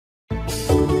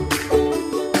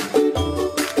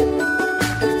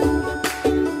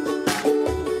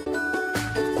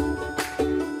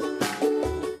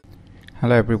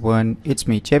Hello everyone, it's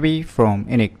me JB from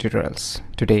UniqueTutorials.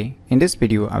 Today in this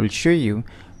video I will show you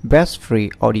best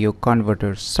free audio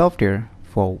converter software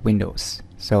for Windows.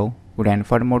 So without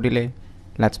further more delay,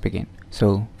 let's begin.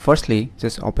 So firstly,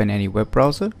 just open any web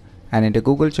browser and in the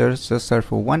Google search just search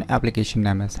for one application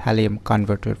named as Helium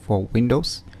Converter for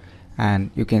Windows,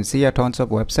 and you can see a tons of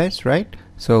websites, right?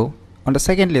 So on the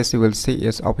second list you will see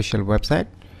its official website,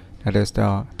 that is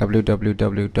the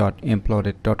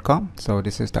www.imploded.com. so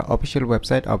this is the official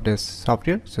website of this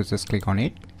software, so just click on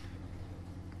it.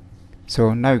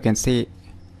 So now you can see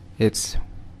its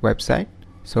website.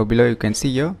 So below you can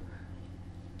see here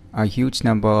a huge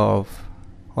number of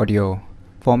audio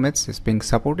formats is being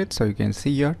supported. So you can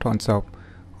see here tons of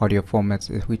audio formats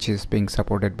which is being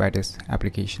supported by this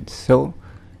application. So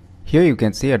here you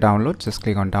can see a download. Just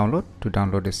click on download to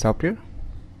download this software.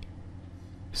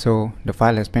 So the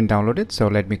file has been downloaded, so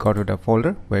let me go to the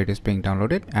folder where it is being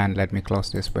downloaded and let me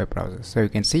close this web browser. So you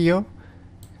can see here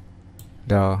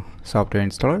the software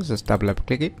installer. Just double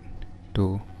click it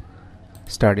to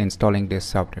start installing this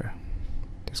software.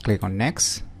 Just click on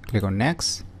next, click on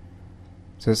next,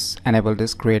 just enable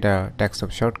this, create a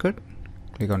desktop shortcut,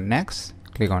 click on next,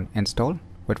 click on install,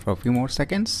 wait for a few more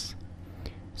seconds.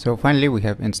 So finally we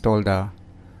have installed the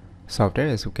software,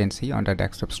 as you can see on the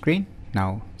desktop screen.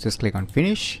 Now just click on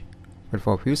finish, wait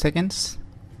for a few seconds.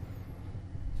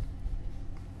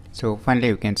 So finally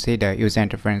you can see the user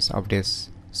interface of this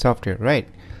software, right?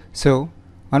 So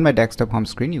on my desktop home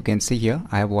screen you can see here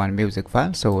I have one music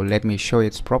file. So let me show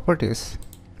its properties.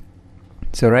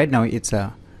 So right now it's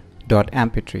a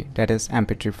 .mp3, that is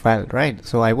mp3 file, right?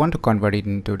 So I want to convert it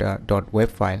into the .web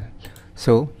file.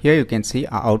 So here you can see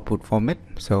our output format.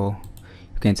 So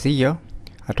you can see here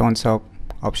a tons of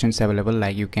options available,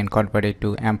 like you can convert it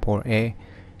to M4A,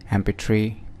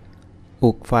 mp3,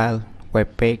 OOC file,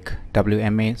 webpack,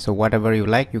 WMA. So whatever you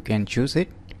like you can choose it.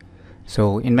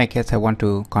 So in my case I want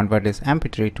to convert this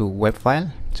mp3 to web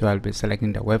file, so I'll be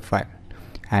selecting the web file,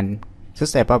 and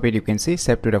just above it you can see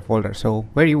save to the folder. So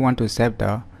where you want to save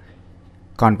the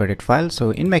converted file, so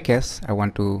in my case I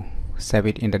want to save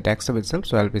it in the desktop itself,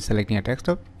 so I'll be selecting a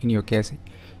desktop. In your case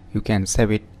you can save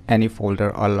it any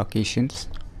folder or locations,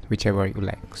 whichever you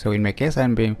like. So in my case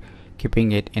I'm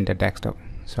keeping it in the desktop,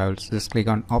 so I'll just click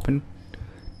on open.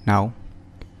 Now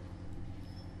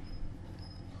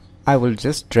I will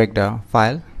just drag the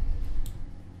file.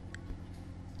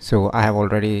 So I have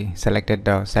already selected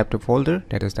the save to folder,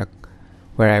 that is the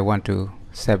where I want to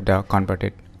save the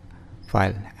converted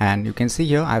file, and you can see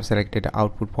here I've selected the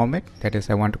output format, that is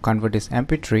I want to convert this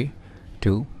mp3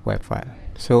 to web file.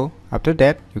 So after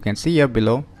that you can see here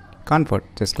below convert,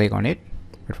 just click on it,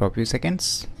 wait for a few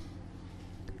seconds.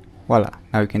 Voila,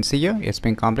 now you can see here it's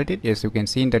been completed. As you can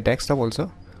see in the desktop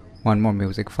also one more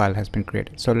music file has been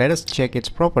created. So let us check its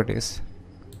properties.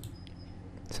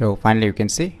 So finally you can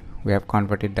see we have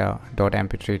converted the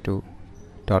 .mp3 to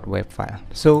 .web file.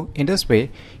 So in this way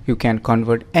you can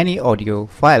convert any audio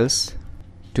files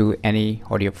to any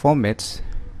audio formats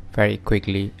very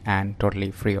quickly and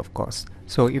totally free of cost.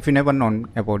 So if you never known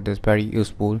about this very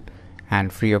useful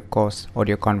and free of cost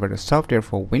audio converter software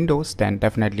for Windows, then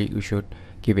definitely you should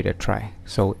give it a try.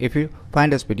 So if you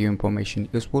find this video information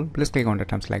useful, please click on the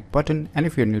thumbs like button, and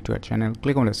if you're new to our channel,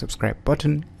 click on the subscribe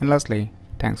button, and lastly,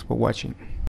 thanks for watching.